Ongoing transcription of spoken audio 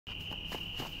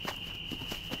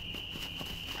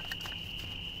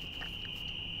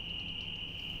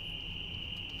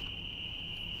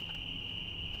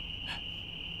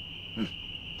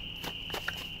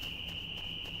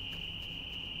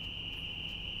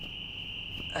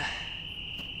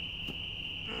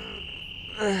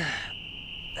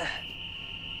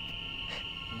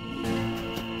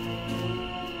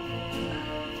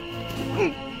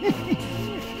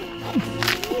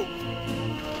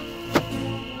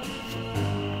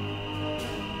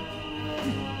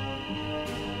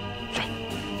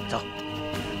走。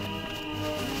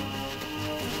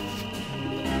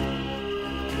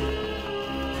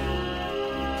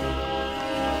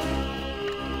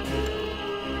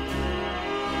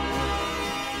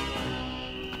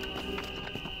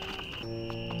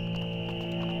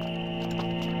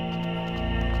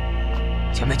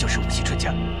前面就是武器专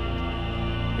家。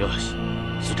よし、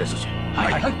速战速决。は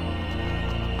い。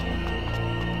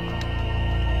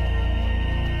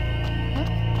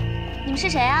你们是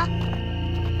谁啊？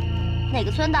哪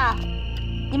个村的？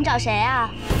你们找谁啊？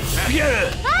哎，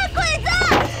鬼子！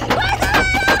鬼子来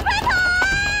了，快跑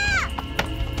啊！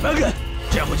慢点，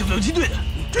这样会就游击队的，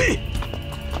追！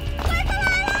鬼子来了，快跑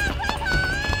啊！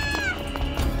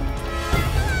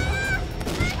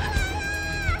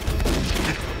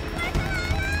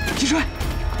蟋蟀，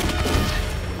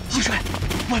蟋蟀，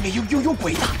外面有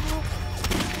鬼子！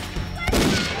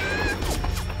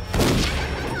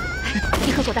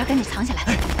你和狗蛋赶紧藏起来，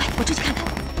来，我出去看看。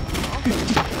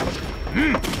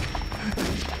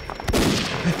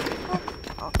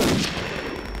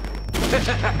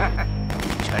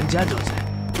全家都在，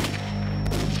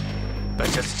把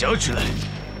箱子交出来。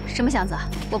什么箱子？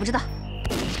我不知道。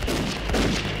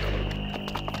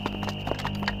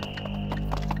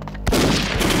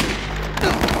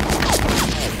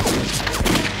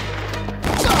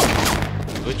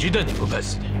我知道你不怕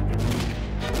死的，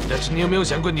但是你有没有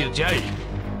想过你的家人？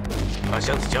把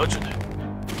箱子交出来，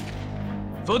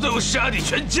否则我杀你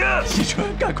全家！蟋蟀，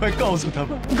赶快告诉他们！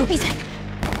你给我闭嘴！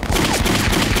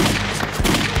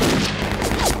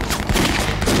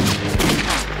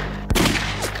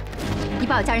你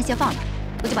把我家人先放了，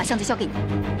我就把箱子交给你。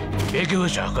别给我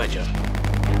耍坏招，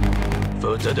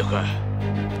否则的话，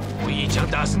我一枪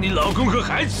打死你老公和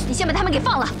孩子。你先把他们给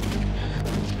放了。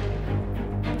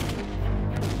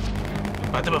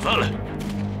把他们放了。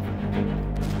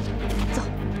走。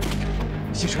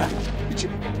蟋蟀，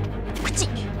快进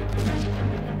去。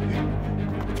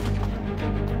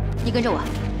你跟着我，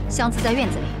箱子在院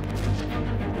子里。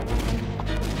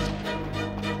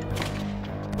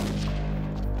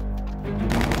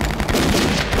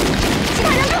其他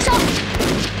人住手！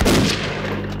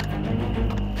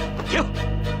停！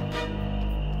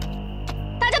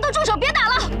大家都住手，别打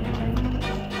了！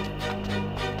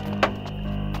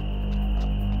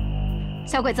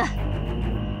小鬼子，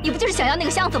你不就是想要那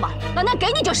个箱子吗？老娘给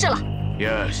你就是了。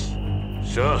Yes，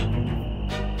 说，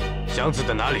箱子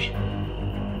在哪里？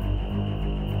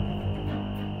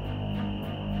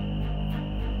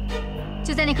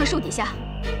就在那棵树底下，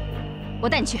我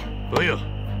带你去。不用，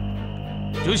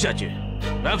就下去，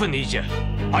麻烦你一下。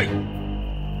哎。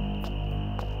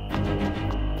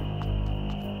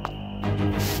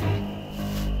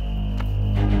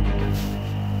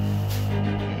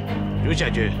就下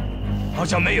去。好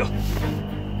像没有。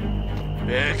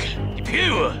别看，你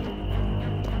骗我！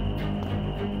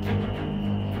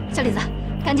小李子，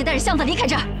赶紧带着箱子离开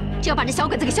这儿！只要把这小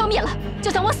鬼子给消灭了，就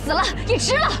算我死了也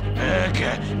值了。别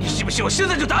看，你信不信我现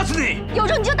在就打死你？有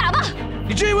种你就打吧！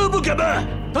你真以为我不敢吗？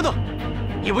等等，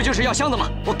你不就是要箱子吗？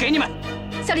我给你们。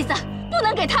小李子，不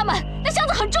能给他们，那箱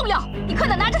子很重要，你快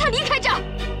点拿着它离开这儿！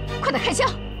快点开枪！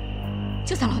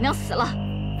就算老娘死了，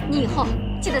你以后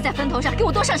记得在坟头上给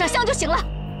我多上香就行了。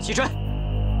惜春，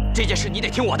这件事你得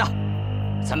听我的，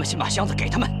咱们先把箱子给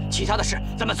他们，其他的事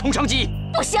咱们从长计议。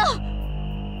不行，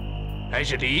还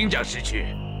是李营长识趣，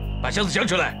把箱子交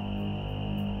出来。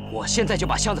我现在就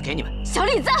把箱子给你们。小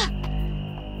李子。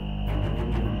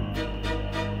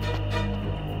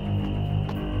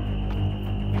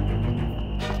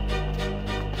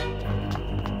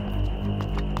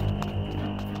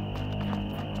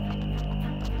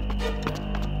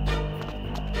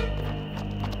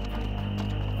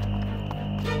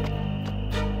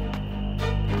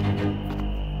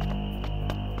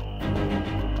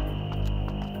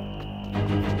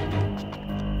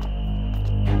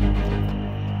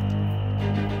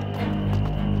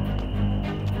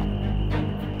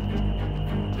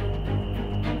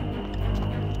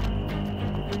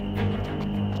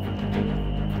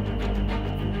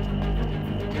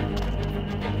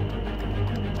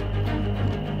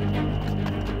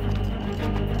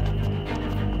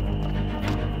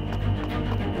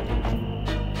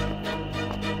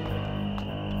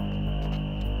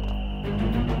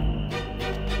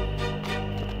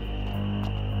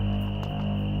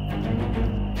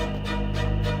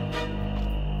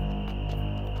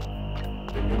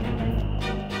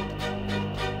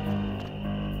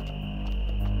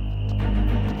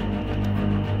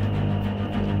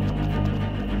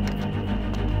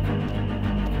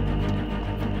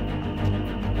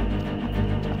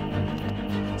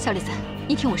小李子，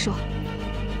你听我说，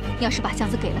你要是把箱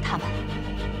子给了他们，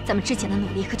咱们之前的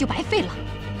努力可就白费了。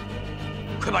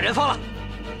快把人放了！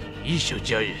一手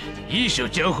交人，一手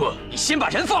交货。你先把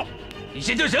人放了。你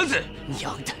先交箱子。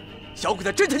娘的，小鬼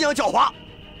子真他娘狡猾！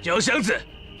交箱子。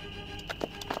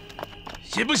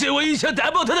信不信我一枪打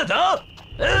爆他的头？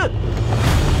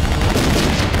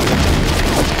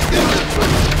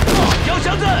交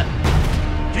箱子，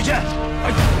举起！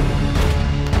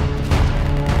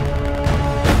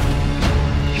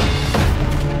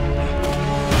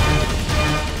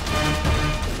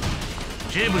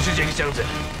是不是这个箱子？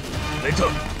没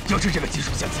错，就是这个金属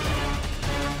箱子。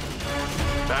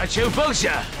把枪放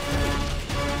下！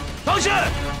放下！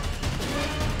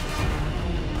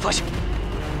放下！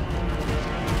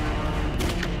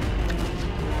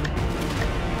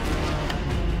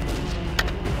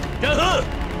站好！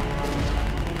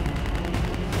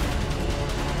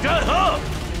站好！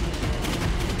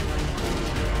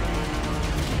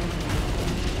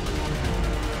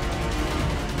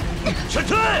撤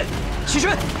退！起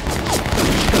身！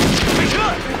备车！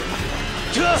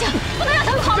车！不能让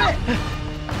他们跑了！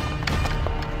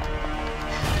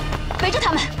围住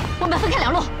他们，我们分开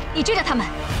两路，你追着他们，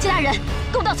其他人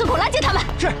跟我到村口拦截他们。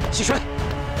是，启春，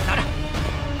拿着。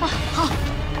啊，好。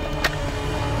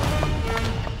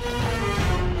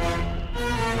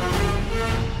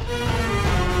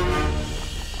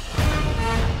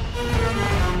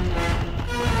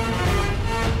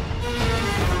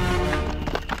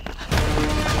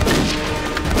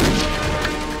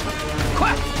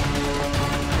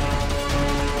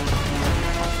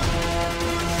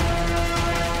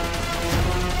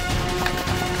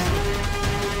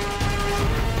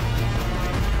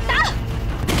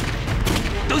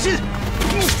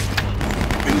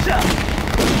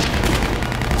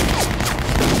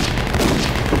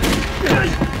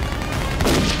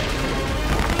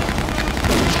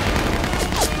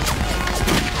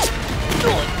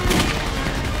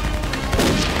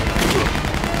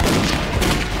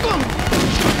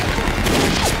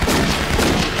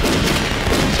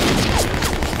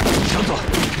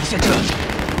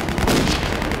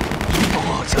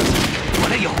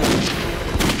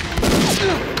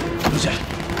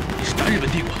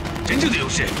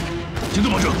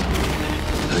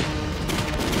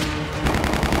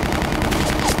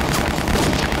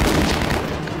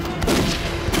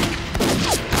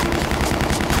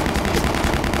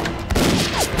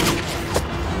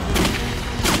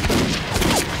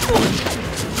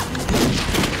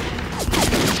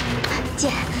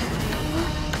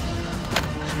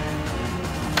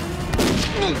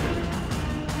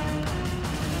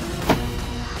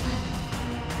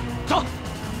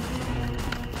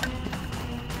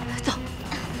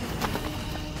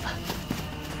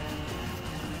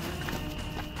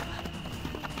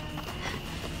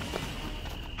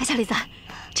小李子，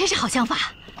真是好想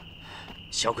法。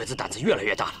小鬼子胆子越来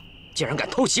越大了，竟然敢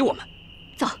偷袭我们。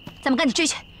走，咱们赶紧追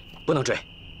去。不能追。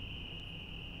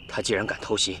他既然敢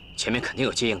偷袭，前面肯定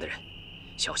有接应的人，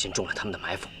小心中了他们的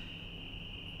埋伏。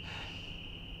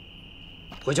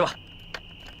回去吧。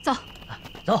走。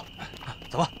走，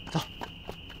走吧，走。